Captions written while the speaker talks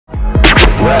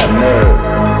Rap Nerd.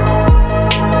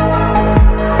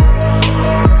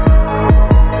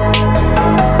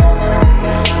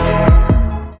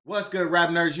 What's good, Rap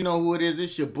Nerds? You know who it is.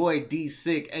 It's your boy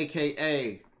D-Sick,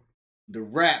 aka the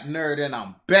Rap Nerd, and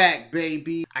I'm back,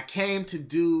 baby. I came to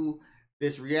do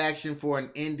this reaction for an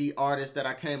indie artist that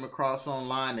I came across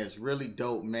online that's really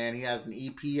dope, man. He has an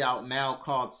EP out now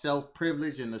called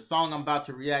Self-Privilege, and the song I'm about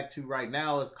to react to right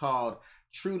now is called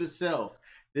True to Self.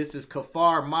 This is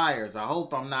Kafar Myers. I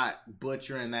hope I'm not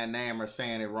butchering that name or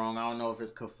saying it wrong. I don't know if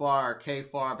it's Kafar or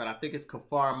Kafar, but I think it's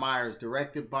Kafar Myers,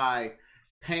 directed by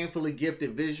Painfully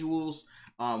Gifted Visuals.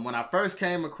 When I first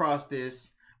came across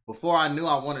this, before I knew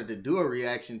I wanted to do a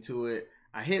reaction to it,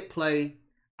 I hit play.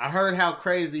 I heard how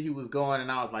crazy he was going,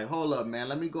 and I was like, hold up, man.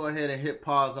 Let me go ahead and hit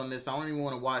pause on this. I don't even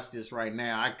want to watch this right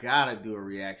now. I gotta do a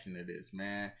reaction to this,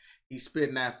 man. He's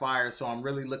spitting that fire, so I'm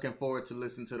really looking forward to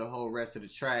listen to the whole rest of the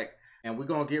track. And we're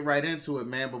going to get right into it,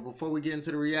 man. But before we get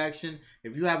into the reaction,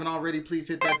 if you haven't already, please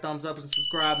hit that thumbs up and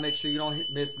subscribe. Make sure you don't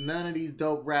miss none of these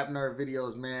dope Rap Nerd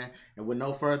videos, man. And with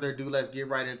no further ado, let's get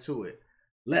right into it.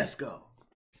 Let's go.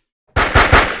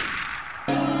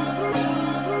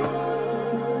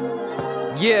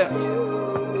 Yeah,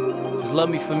 just love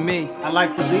me for me. I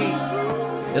like the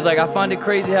beat. It's like I find it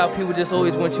crazy how people just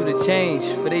always want you to change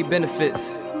for their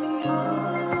benefits.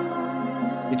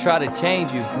 They try to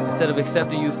change you instead of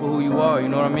accepting you for who you are, you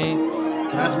know what I mean?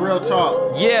 That's real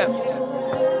talk. Yeah.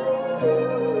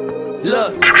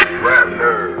 Look. Rap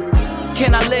Nerd.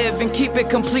 Can I live and keep it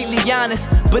completely honest?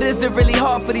 But is it really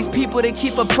hard for these people to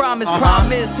keep a promise?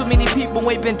 Promise, too many people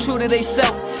ain't been true to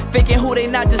theyself, faking who they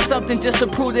not, just something just to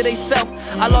prove to theyself.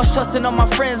 I lost trusting on my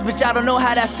friends, but y'all don't know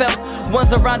how that felt.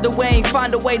 Ones around the way ain't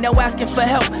find a way, now asking for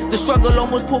help. The struggle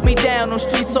almost pulled me down, on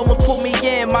streets almost pulled me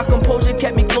in. My composure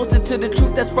kept me closer to the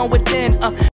truth that's from within.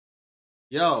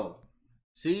 Yo,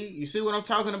 you see what I'm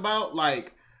talking about?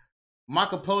 Like, my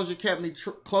composure kept me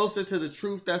closer to the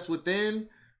truth that's within.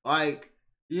 Like,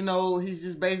 you know, he's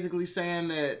just basically saying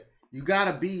that you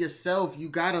gotta be yourself. You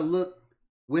gotta look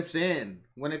within.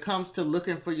 When it comes to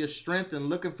looking for your strength and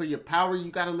looking for your power,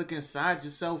 you gotta look inside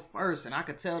yourself first. And I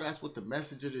could tell that's what the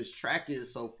message of this track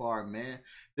is so far, man.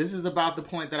 This is about the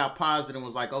point that I paused it and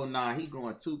was like, oh nah, he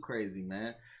going too crazy,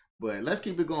 man. But let's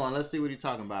keep it going. Let's see what he's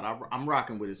talking about. I'm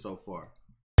rocking with it so far.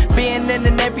 Being in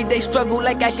an everyday struggle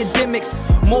like academics,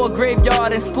 more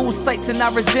graveyard and school sites, and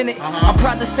I resent it. I'm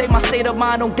proud to say my state of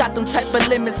mind don't got them type of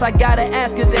limits. I gotta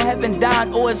ask, is it heaven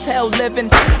dying or is hell living?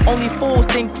 Only fools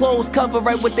think clothes cover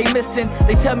right what they missing.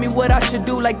 They tell me what I should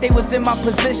do like they was in my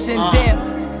position.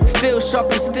 Damn. Still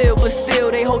sharp and still, but still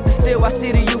they hold the still. I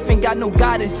see the youth ain't got no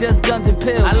guidance, just guns and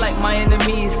pills. I like my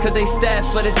enemies cause they stab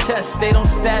for the chest. They don't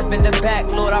stab in the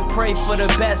back, Lord I pray for the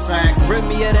best. Rid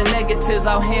me of the negatives,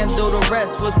 I'll handle the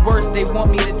rest. What's worse, they want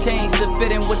me to change to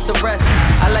fit in with the rest.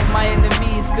 I like my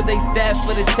enemies cause they stab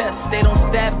for the chest. They don't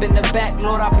stab in the back,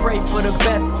 Lord I pray for the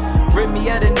best. Rid me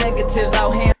of the negatives,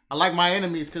 I'll handle. I like my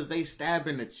enemies cause they stab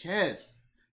in the chest.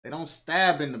 They don't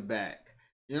stab in the back.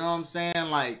 You know what I'm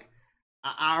saying? Like,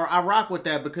 I rock with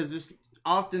that because it's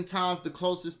oftentimes the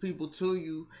closest people to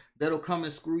you that'll come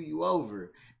and screw you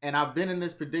over. And I've been in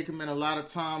this predicament a lot of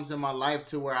times in my life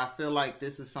to where I feel like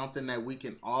this is something that we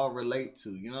can all relate to.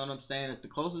 You know what I'm saying? It's the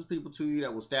closest people to you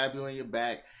that will stab you in your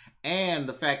back. And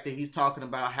the fact that he's talking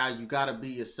about how you got to be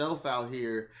yourself out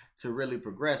here to really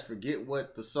progress. Forget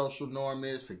what the social norm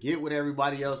is. Forget what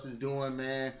everybody else is doing,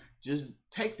 man. Just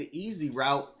take the easy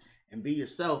route and be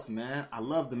yourself, man. I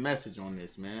love the message on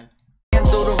this, man.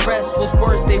 Handle the rest. What's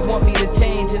worse, they want me to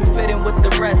change and fit in with the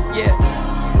rest. Yeah,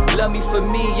 love me for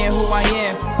me and who I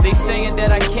am. They saying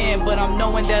that I can, but I'm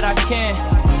knowing that I can.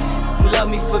 Love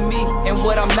me for me and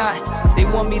what I'm not. They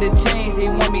want me to change, they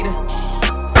want me to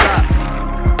stop.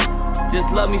 Just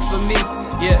love me for me,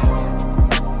 yeah.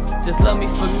 Just love me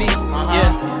for me,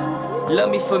 yeah. Love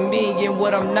me for me and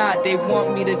what I'm not. They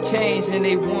want me to change and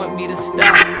they want me to stop.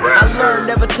 I learned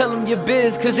never tell them your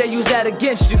biz cause they use that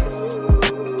against you.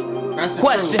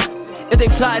 Question, if they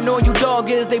plotting on you,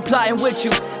 dog, is they plotting with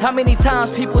you? How many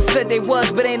times people said they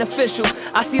was but ain't official?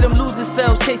 I see them lose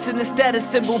themselves chasing the status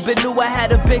symbol, but knew I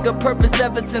had a bigger purpose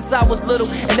ever since I was little.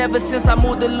 And ever since I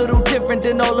moved a little different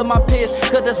than all of my peers.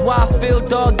 Cause that's why I feel,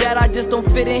 dog, that I just don't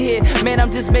fit in here. Man, I'm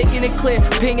just making it clear,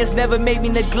 opinions never made me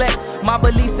neglect my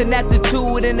beliefs and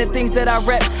aptitude and the things that I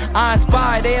rep. I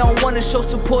inspire, they don't wanna show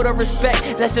support or respect.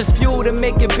 That's just fuel to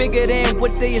make it bigger than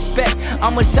what they expect.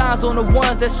 I'ma shine on the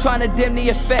ones that's trying to dim the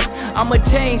effect. I'ma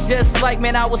change just like,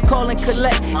 man, I was calling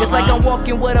collect. It's like I'm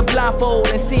walking with a blindfold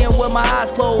and seeing with my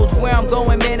eyes closed. Where I'm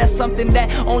going, man, that's something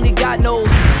that only God knows.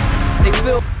 They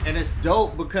feel. And it's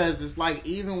dope because it's like,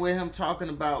 even with him talking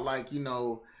about, like, you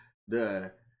know,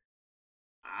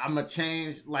 I'ma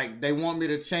change, like they want me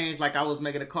to change, like I was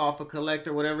making a call for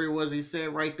collector, whatever it was he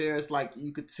said right there. It's like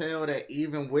you could tell that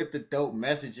even with the dope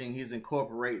messaging, he's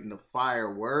incorporating the fire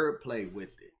wordplay with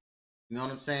it. You know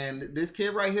what I'm saying? This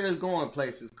kid right here is going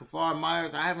places. Kafar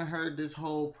Myers, I haven't heard this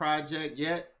whole project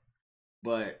yet,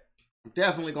 but I'm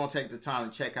definitely gonna take the time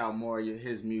to check out more of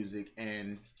his music,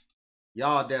 and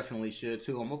y'all definitely should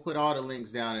too. I'm gonna put all the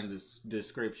links down in the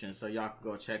description so y'all can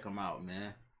go check them out,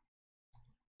 man.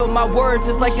 My words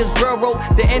is like his bro wrote.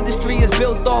 The industry is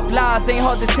built off lies, ain't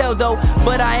hard to tell though.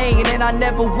 But I ain't and I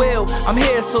never will. I'm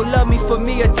here, so love me for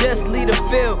me or just lead the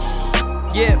field.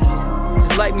 Yeah,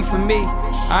 just like me for me.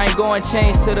 I ain't going to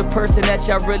change to the person that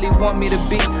y'all really want me to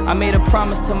be. I made a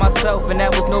promise to myself, and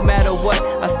that was no matter what.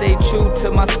 I stayed true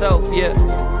to myself, yeah.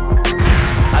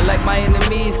 I like my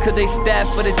enemies cause they stab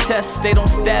for the chest. They don't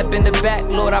stab in the back,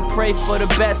 Lord, I pray for the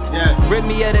best. Yes. Rid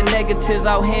me of the negatives,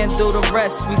 I'll handle the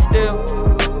rest. We still,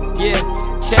 yeah,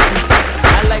 check me.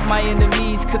 I like my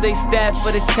enemies cause they stab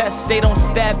for the chest. They don't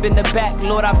stab in the back,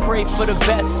 Lord, I pray for the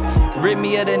best. Rid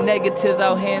me of the negatives,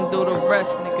 I'll handle the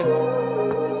rest,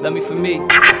 nigga. Love me for me.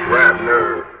 Rap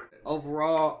Nerd.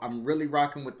 Overall, I'm really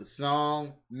rocking with the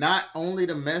song. Not only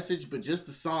the message, but just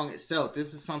the song itself.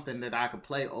 This is something that I could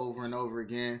play over and over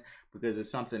again because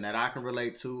it's something that I can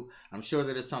relate to. I'm sure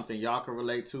that it's something y'all can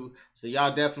relate to. So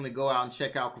y'all definitely go out and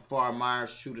check out Kafar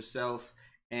Myers, True to Self,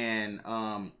 and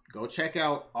go check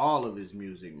out all of his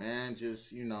music, man.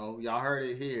 Just, you know, y'all heard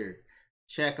it here.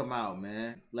 Check them out,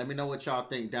 man. Let me know what y'all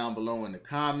think down below in the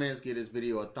comments. Give this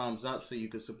video a thumbs up so you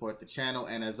can support the channel.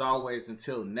 And as always,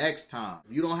 until next time,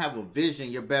 if you don't have a vision,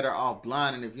 you're better off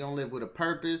blind. And if you don't live with a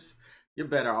purpose, you're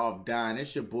better off dying.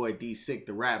 It's your boy D-Sick,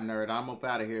 the Rap Nerd. I'm up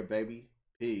out of here, baby.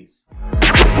 Peace.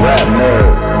 Rap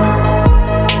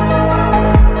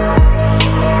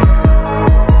Nerd.